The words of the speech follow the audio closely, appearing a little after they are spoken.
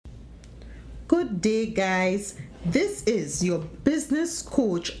Good day, guys. This is your business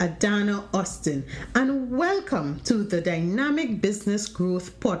coach, Adana Austin, and welcome to the Dynamic Business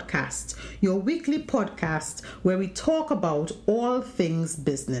Growth Podcast, your weekly podcast where we talk about all things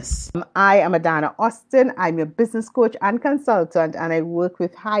business. I am Adana Austin. I'm your business coach and consultant, and I work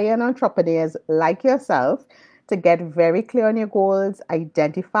with high-end entrepreneurs like yourself to get very clear on your goals,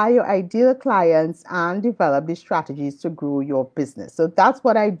 identify your ideal clients, and develop the strategies to grow your business. So that's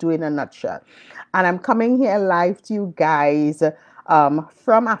what I do in a nutshell. And I'm coming here live to you guys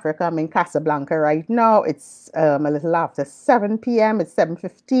from Africa. I'm in Casablanca right now. It's a little after 7 p.m. It's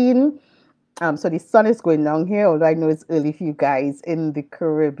 7:15. So the sun is going down here, although I know it's early for you guys in the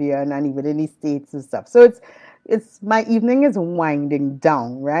Caribbean and even in the States and stuff. So it's my evening is winding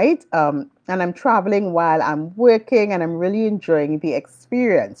down, right? And I'm traveling while I'm working, and I'm really enjoying the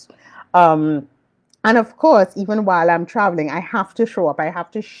experience. And of course, even while I'm traveling, I have to show up. I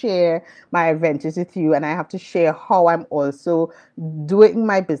have to share my adventures with you, and I have to share how I'm also doing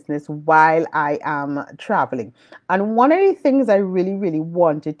my business while I am traveling. And one of the things I really, really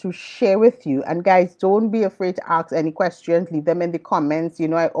wanted to share with you, and guys, don't be afraid to ask any questions. Leave them in the comments. You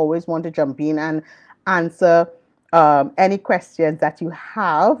know, I always want to jump in and answer any questions that you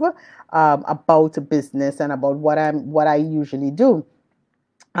have about business and about what I usually do.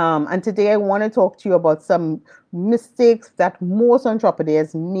 And today I want to talk to you about some mistakes that most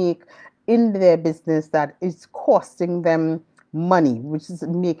entrepreneurs make in their business that is costing them money, which is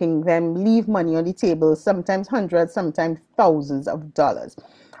making them leave money on the table, sometimes hundreds, sometimes thousands of dollars,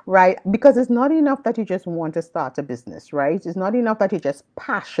 right? Because it's not enough that you just want to start a business, right? It's not enough that you're just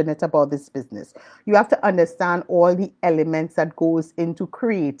passionate about this business. You have to understand all the elements that goes into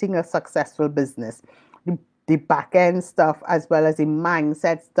creating a successful business. The back end stuff, as well as the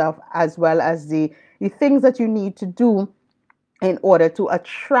mindset stuff, as well as the things that you need to do in order to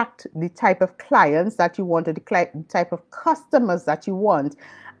attract the type of clients that you want, or the type of customers that you want,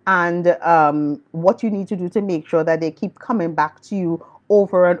 and what you need to do to make sure that they keep coming back to you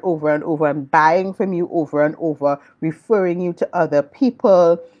over and over and over, and buying from you over and over, referring you to other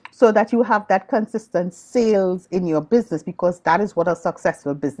people, so that you have that consistent sales in your business, because that is what a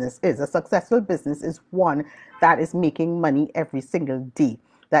successful business is. A successful business is one that is making money every single day,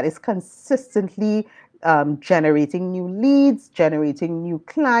 that is consistently generating new leads, generating new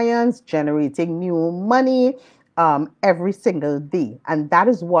clients, generating new money every single day. And that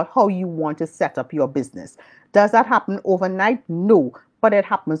is how you want to set up your business. Does that happen overnight? No, but it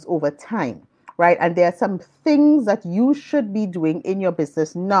happens over time. Right? And there are some things that you should be doing in your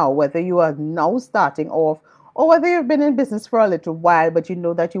business now, whether you are now starting off or whether you've been in business for a little while, but you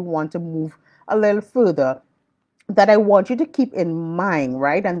know that you want to move a little further, that I want you to keep in mind,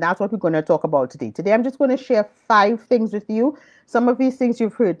 right? And that's what we're going to talk about today. Today, I'm just going to share 5 things with you. Some of these things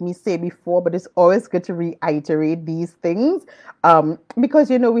you've heard me say before, but it's always good to reiterate these things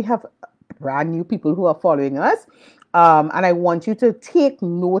because, you know, we have brand new people who are following us. And I want you to take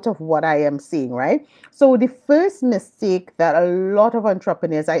note of what I am saying, right? So the first mistake that a lot of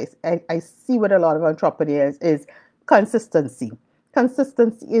entrepreneurs, I see with a lot of entrepreneurs, is consistency.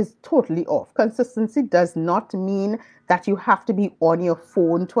 Consistency is totally off. Consistency does not mean that you have to be on your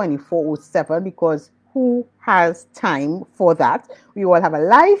phone 24/7, because who has time for that? We all have a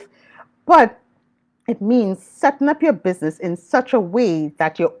life, but it means setting up your business in such a way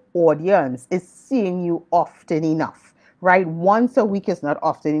that your audience is seeing you often enough, right? Once a week is not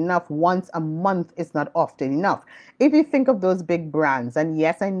often enough. Once a month is not often enough. If you think of those big brands, and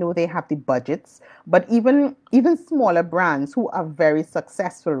yes, I know they have the budgets, but even smaller brands who are very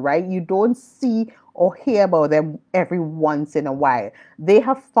successful, right? You don't see or hear about them every once in a while. They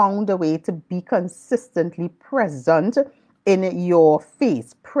have found a way to be consistently present in your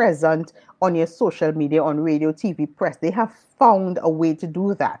face, present on your social media, on radio, TV, press. They have found a way to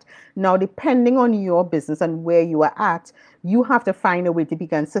do that. Now, depending on your business and where you are at, you have to find a way to be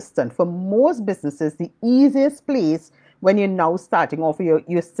consistent. For most businesses, the easiest place when you're now starting off,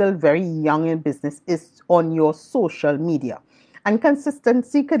 you're still very young in business, is on your social media. And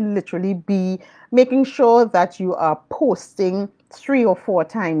consistency could literally be making sure that you are posting 3 or 4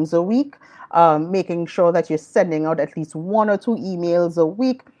 times a week, making sure that you're sending out at least 1 or 2 emails a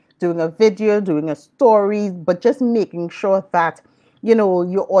week, doing a video, doing a story, but just making sure that, you know,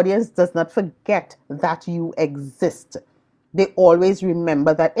 your audience does not forget that you exist. They always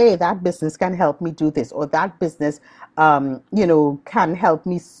remember that, hey, that business can help me do this, or that business, can help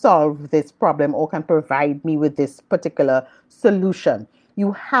me solve this problem, or can provide me with this particular solution.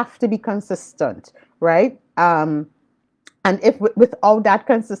 You have to be consistent, right? And if without that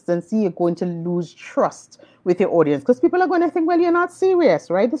consistency, you're going to lose trust with your audience, because people are going to think, well, you're not serious,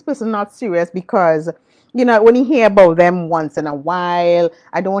 right? This person's not serious because, I only hear about them once in a while.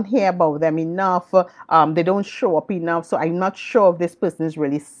 I don't hear about them enough. They don't show up enough. So I'm not sure if this person is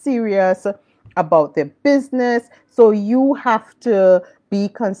really serious about their business. So you have to be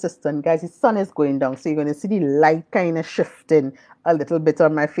consistent, guys. The sun is going down, so you're going to see the light kind of shifting a little bit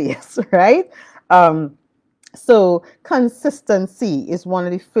on my face, right? So consistency is one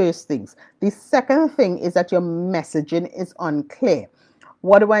of the first things. The second thing is that your messaging is unclear.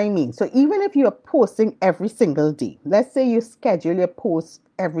 What do I mean? So even if you're posting every single day, let's say you schedule your post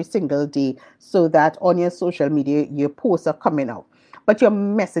every single day so that on your social media, your posts are coming out, but your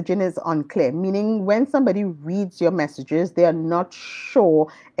messaging is unclear, meaning when somebody reads your messages, they are not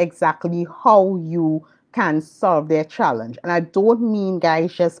sure exactly how you can solve their challenge. And I don't mean,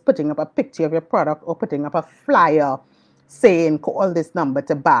 guys, just putting up a picture of your product or putting up a flyer saying call this number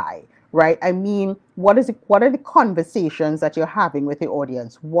to buy, right? I mean, what are the conversations that you're having with the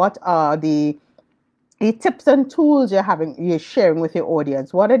audience? What are the tips and tools you're sharing with your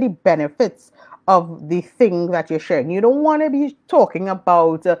audience? What are the benefits of the thing that you're sharing? You don't want to be talking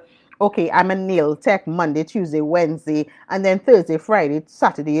about okay, I'm a nail tech Monday, Tuesday, Wednesday, and then Thursday, Friday,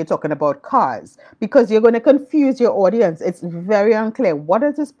 Saturday, you're talking about cars, because you're going to confuse your audience. It's very unclear. What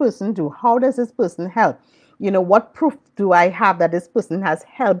does this person do? How does this person help? What proof do I have that this person has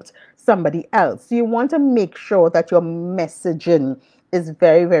helped somebody else? So you want to make sure that your messaging is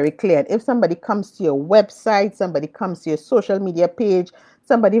very, very clear. If somebody comes to your website, somebody comes to your social media page,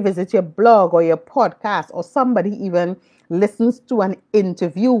 somebody visits your blog or your podcast, or somebody even listens to an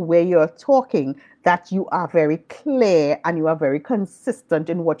interview where you're talking, that you are very clear and you are very consistent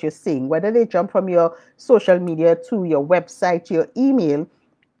in what you're saying. Whether they jump from your social media to your website, to your email,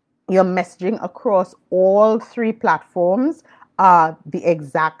 your messaging across all three platforms are the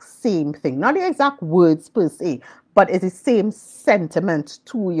exact same thing. Not the exact words per se, but it's the same sentiment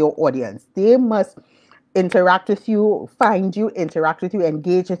to your audience. They must interact with you, find you, interact with you,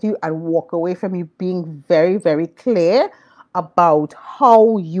 engage with you, and walk away from you being very, very clear about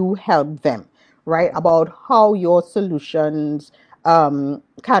how you help them, right? About how your solutions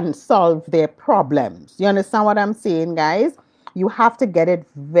can solve their problems. You understand what I'm saying, guys? You have to get it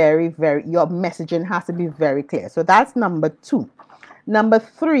very, very, your messaging has to be very clear. So that's number 2. Number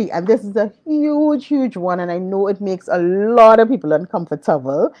 3, and this is a huge, huge one, and I know it makes a lot of people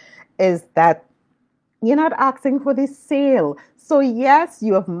uncomfortable, is that you're not asking for the sale. So yes,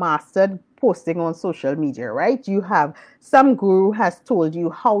 you have mastered posting on social media, right? You have some guru has told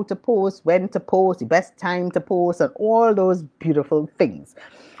you how to post, when to post, the best time to post, and all those beautiful things.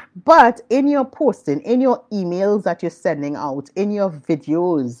 But in your posting, in your emails that you're sending out, in your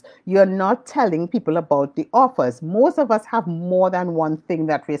videos, you're not telling people about the offers. Most of us have more than one thing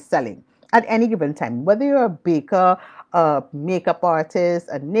that we're selling at any given time. Whether you're a baker, a makeup artist,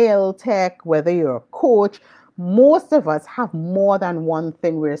 a nail tech, whether you're a coach, most of us have more than one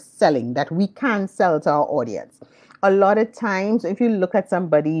thing we're selling that we can sell to our audience. A lot of times, if you look at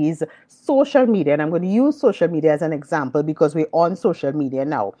somebody's social media, and I'm going to use social media as an example because we're on social media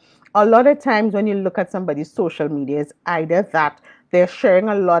now. A lot of times, when you look at somebody's social media, it's either that they're sharing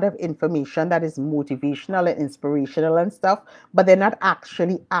a lot of information that is motivational and inspirational and stuff, but they're not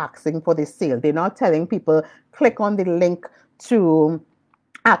actually asking for the sale. They're not telling people, click on the link to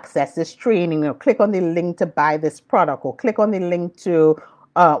access this training, or click on the link to buy this product, or click on the link to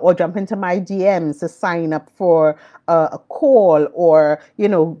or jump into my DMs to sign up for a call, or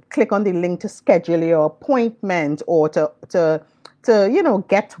click on the link to schedule your appointment, or to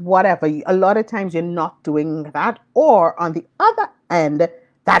get whatever. A lot of times you're not doing that, or on the other end,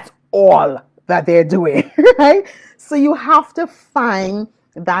 that's all that they're doing, right? So you have to find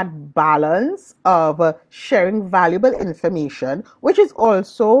that balance of sharing valuable information, which is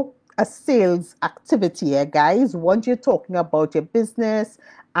also a sales activity, guys. Once you're talking about your business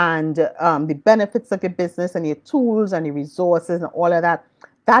and the benefits of your business and your tools and your resources and all of that,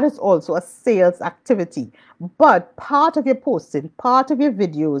 that is also a sales activity. But part of your posting, part of your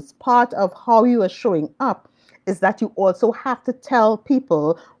videos, part of how you are showing up is that you also have to tell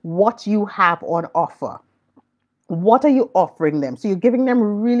people what you have on offer. What are you offering them? So you're giving them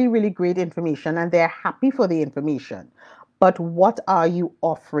really, really great information and they're happy for the information. But what are you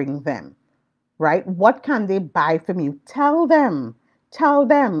offering them? Right? What can they buy from you? Tell them. Tell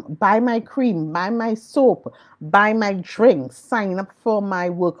them, buy my cream, buy my soap, buy my drinks, sign up for my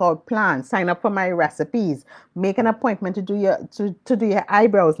workout plan, sign up for my recipes, make an appointment to do your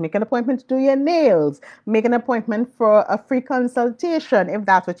eyebrows, make an appointment to do your nails, make an appointment for a free consultation if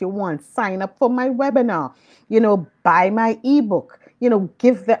that's what you want, sign up for my webinar, buy my ebook.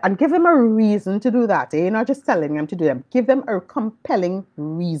 Give them a reason to do that. You're not just telling them to do them. Give them a compelling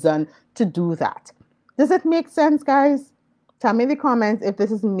reason to do that. Does it make sense, guys? Tell me in the comments if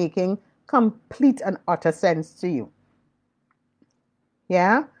this is making complete and utter sense to you.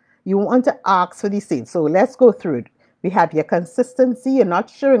 Yeah? You want to ask for these things. So let's go through it. We have your consistency. You're not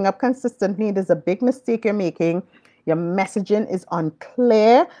showing up consistently. There's a big mistake you're making. Your messaging is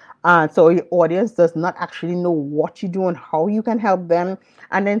unclear. So your audience does not actually know what you do and how you can help them.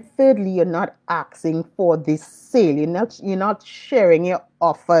 And then thirdly, you're not asking for this sale. You're not sharing your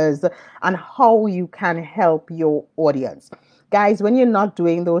offers and how you can help your audience. Guys, when you're not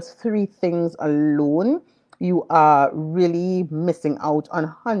doing those three things alone, you are really missing out on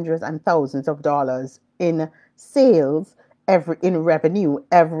hundreds and thousands of dollars in sales in revenue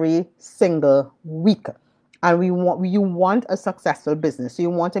every single week. And you want a successful business. So you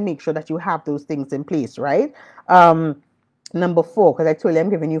want to make sure that you have those things in place, right? Number 4, because I told you I'm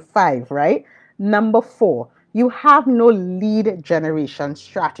giving you 5, right? Number 4, you have no lead generation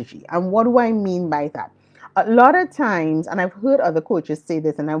strategy. And what do I mean by that? A lot of times, and I've heard other coaches say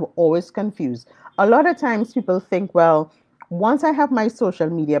this, and I'm always confused. A lot of times people think, well, once I have my social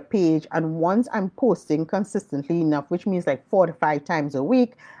media page and once I'm posting consistently enough, which means like 4 to 5 times a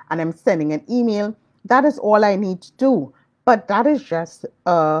week, and I'm sending an email, that is all I need to do. But that is just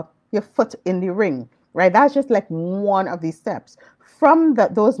your foot in the ring, right? That's just like one of these steps. From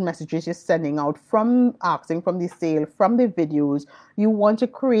those messages you're sending out, from asking, from the sale, from the videos, you want to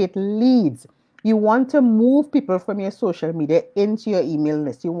create leads. You want to move people from your social media into your email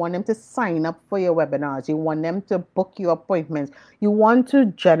list. You want them to sign up for your webinars. You want them to book your appointments. You want to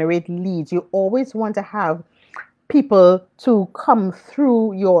generate leads. You always want to have people to come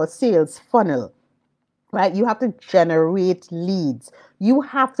through your sales funnel, right? You have to generate leads. You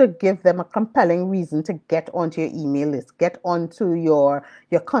have to give them a compelling reason to get onto your email list, get onto your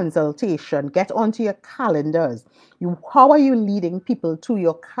consultation, get onto your calendars. How are you leading people to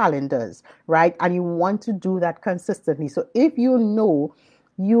your calendars, right? And you want to do that consistently. So if you know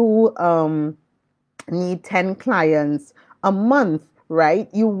you need 10 clients a month, right?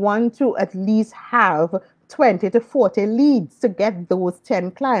 You want to at least have 20 to 40 leads to get those 10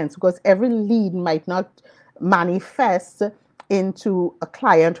 clients, because every lead might not manifest into a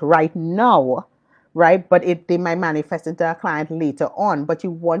client right now, right? But they might manifest into a client later on. But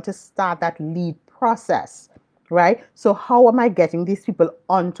you want to start that lead process, right? So how am I getting these people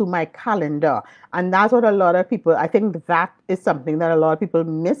onto my calendar? And that's what a lot of people, I think that is something that a lot of people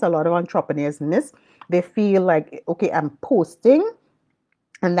miss, a lot of entrepreneurs miss. They feel like, okay, I'm posting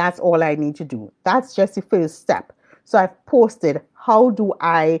and that's all I need to do. That's just the first step. So I've posted. How do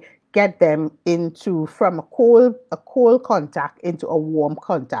I get them from a cold contact into a warm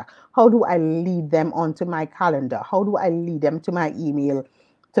contact? How do I lead them onto my calendar? How do I lead them to my email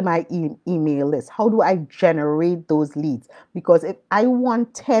email list? How do I generate those leads? Because if I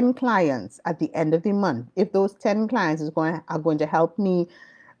want 10 clients at the end of the month, if those 10 clients are going to help me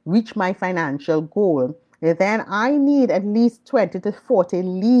reach my financial goal, then I need at least 20 to 40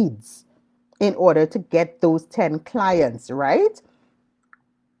 leads in order to get those 10 clients, right?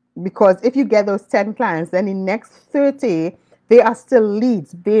 Because if you get those 10 clients, then the next 30, they are still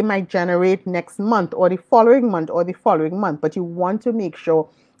leads. They might generate next month or the following month or the following month. But you want to make sure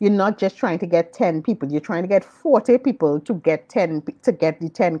you're not just trying to get 10 people. You're trying to get 40 people to get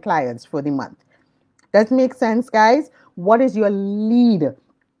the 10 clients for the month. Does it make sense, guys? What is your lead?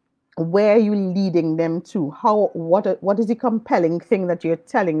 Where are you leading them to? What is the compelling thing that you're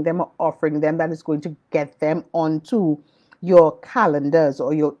telling them or offering them that is going to get them onto your calendars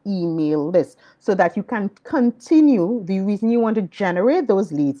or your email list, so that you can continue? The reason you want to generate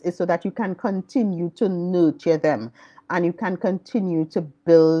those leads is so that you can continue to nurture them and you can continue to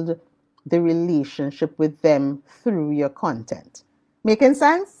build the relationship with them through your content. Making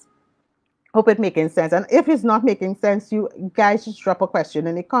sense? Hope it's making sense. And if it's not making sense, you guys just drop a question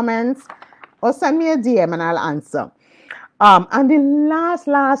in the comments or send me a DM and I'll answer. And the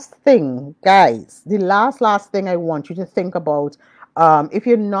last thing, guys, the last thing I want you to think about, if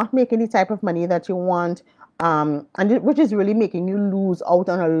you're not making the type of money that you want, which is really making you lose out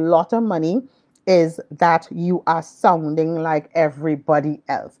on a lot of money, is that you are sounding like everybody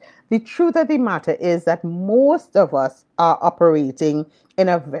else. The truth of the matter is that most of us are operating in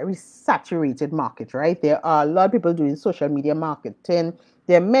a very saturated market, right? There are a lot of people doing social media marketing.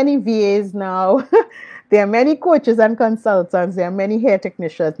 There are many VAs now. There are many coaches and consultants. There are many hair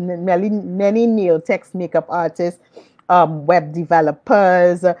technicians, many nail techs, makeup artists, web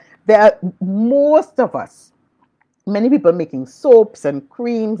developers. There are most of us, many people making soaps and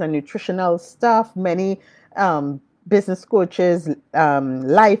creams and nutritional stuff, many business coaches,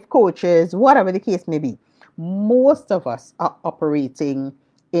 life coaches, whatever the case may be. Most of us are operating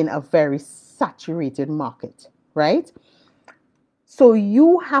in a very saturated market, right? So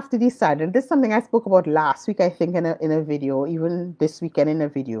you have to decide, and this is something I spoke about last week, I think, in a video, even this weekend in a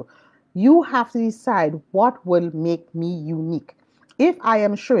video. You have to decide what will make me unique. If I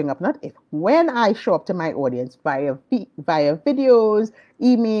am showing up, not if, when I show up to my audience via videos,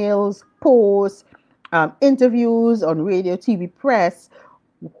 emails, posts, interviews on radio, TV, press,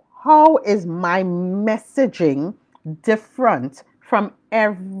 how is my messaging different from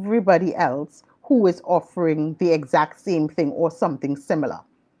everybody else who is offering the exact same thing or something similar?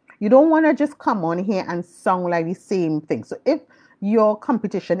 You don't want to just come on here and sound like the same thing. So if your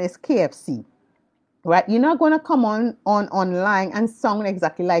competition is KFC, right, you're not going to come on online and sound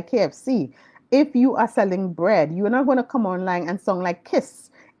exactly like KFC. If you are selling bread, you're not going to come online and sound like Kiss.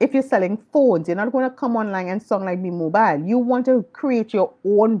 If you're selling phones, you're not going to come online and sound like Be Mobile. You want to create your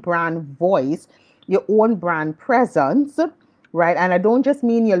own brand voice, your own brand presence, right? And I don't just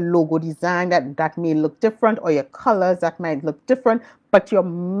mean your logo design that may look different, or your colors that might look different, but your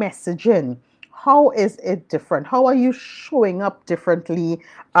messaging. How is it different? How are you showing up differently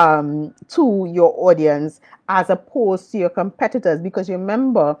to your audience as opposed to your competitors? Because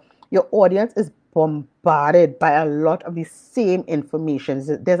remember, your audience is bombarded by a lot of the same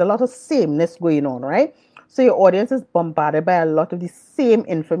information. There's a lot of sameness going on, right? So your audience is bombarded by a lot of the same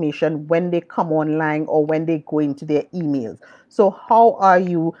information when they come online or when they go into their emails. So how are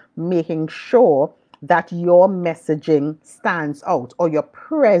you making sure that your messaging stands out, or your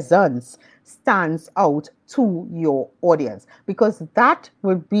presence stands out to your audience? Because that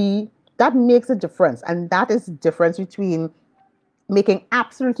makes a difference. And that is the difference between making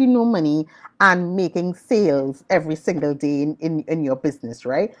absolutely no money and making sales every single day in your business,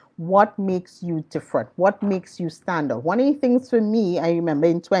 right? What makes you different? What makes you stand out? One of the things for me, I remember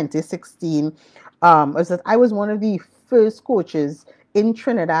in 2016, was that I was one of the first coaches in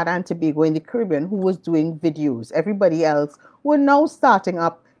Trinidad and Tobago in the Caribbean who was doing videos. Everybody else were now starting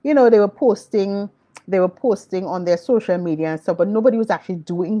up. They were posting on their social media and stuff, but nobody was actually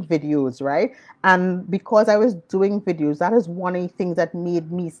doing videos, right? And because I was doing videos, that is one of the things that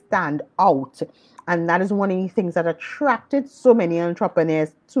made me stand out. And that is one of the things that attracted so many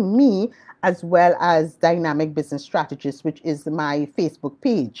entrepreneurs to me, as well as Dynamic Business Strategist, which is my Facebook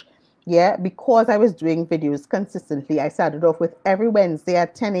page. Yeah, because I was doing videos consistently. I started off with every Wednesday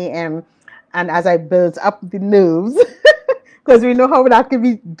at 10 a.m. And as I built up the nerves, because we know how that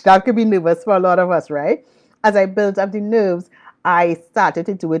could be nervous for a lot of us, right? As I built up the nerves, I started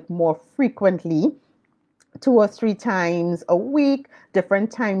to do it more frequently, 2 or 3 times a week,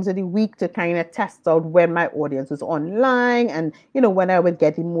 different times of the week, to kind of test out when my audience was online, and when I would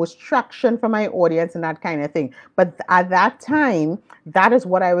get the most traction from my audience and that kind of thing. But at that time, that is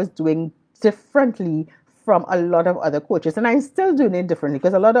what I was doing differently from a lot of other coaches, and I'm still doing it differently,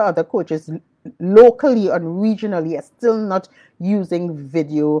 because a lot of other coaches locally and regionally are still not using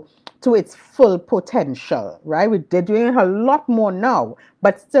video to its full potential, right? They're doing it a lot more now,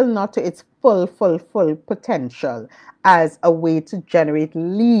 but still not to its full potential as a way to generate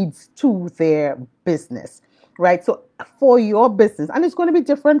leads to their business, right? So for your business, and it's going to be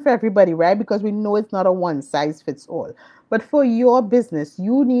different for everybody, right? Because we know it's not a one size fits all. But for your business,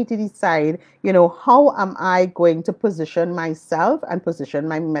 you need to decide, how am I going to position myself and position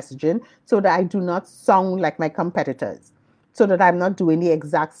my messaging so that I do not sound like my competitors, so that I'm not doing the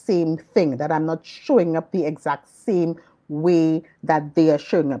exact same thing, that I'm not showing up the exact same way that they are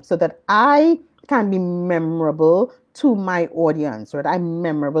showing up, so that I can be memorable to my audience, right? I'm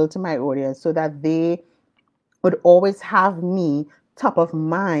memorable to my audience so that they would always have me top of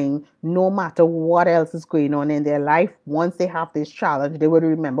mind, no matter what else is going on in their life. Once they have this challenge, they would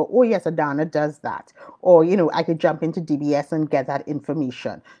remember, oh yes, Adana does that. Or, I could jump into DBS and get that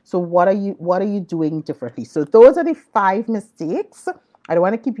information. So what are you doing differently? So those are the 5 mistakes. I don't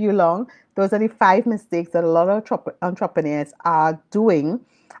want to keep you long. Those are the 5 mistakes that a lot of entrepreneurs are doing.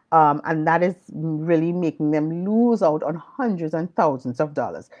 And that is really making them lose out on hundreds and thousands of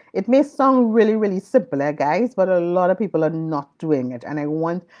dollars. It may sound really, really simple, guys, but a lot of people are not doing it. And I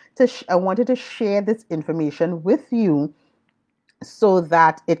wanted to share this information with you so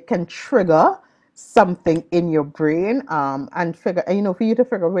that it can trigger something in your brain, and figure, for you to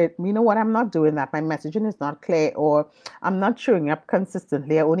figure, wait, what, I'm not doing that, my messaging is not clear, or I'm not showing up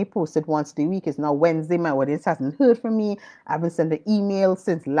consistently, I only posted once a week, it's now Wednesday, my audience hasn't heard from me, I haven't sent an email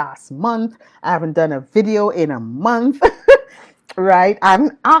since last month, I haven't done a video in a month. Right? I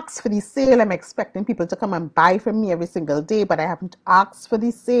haven't asked for the sale. I'm expecting people to come and buy from me every single day, but I haven't asked for the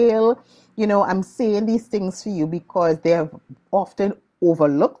sale. I'm saying these things for you because they are often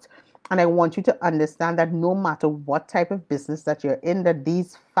overlooked. And I want you to understand that no matter what type of business that you're in, that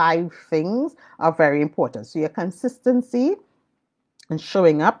these 5 things are very important. So your consistency and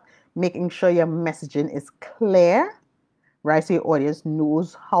showing up, making sure your messaging is clear, right? So your audience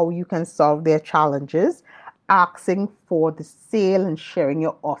knows how you can solve their challenges, asking for the sale and sharing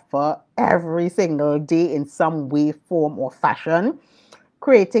your offer every single day in some way, form, or fashion.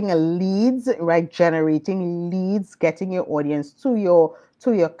 Creating a leads, right? Generating leads, getting your audience to your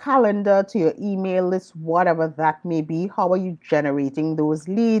calendar, to your email list, whatever that may be. How are you generating those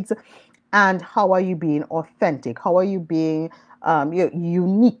leads? And how are you being authentic? How are you being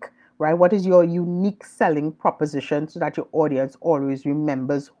unique? Right? What is your unique selling proposition so that your audience always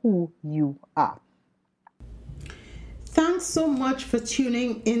remembers who you are? Thanks so much for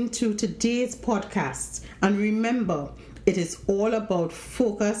tuning into today's podcast. And remember, it is all about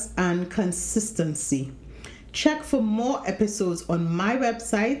focus and consistency. Check for more episodes on my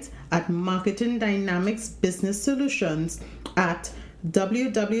website at Marketing Dynamics Business Solutions at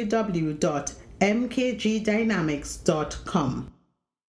www.mkgdynamics.com.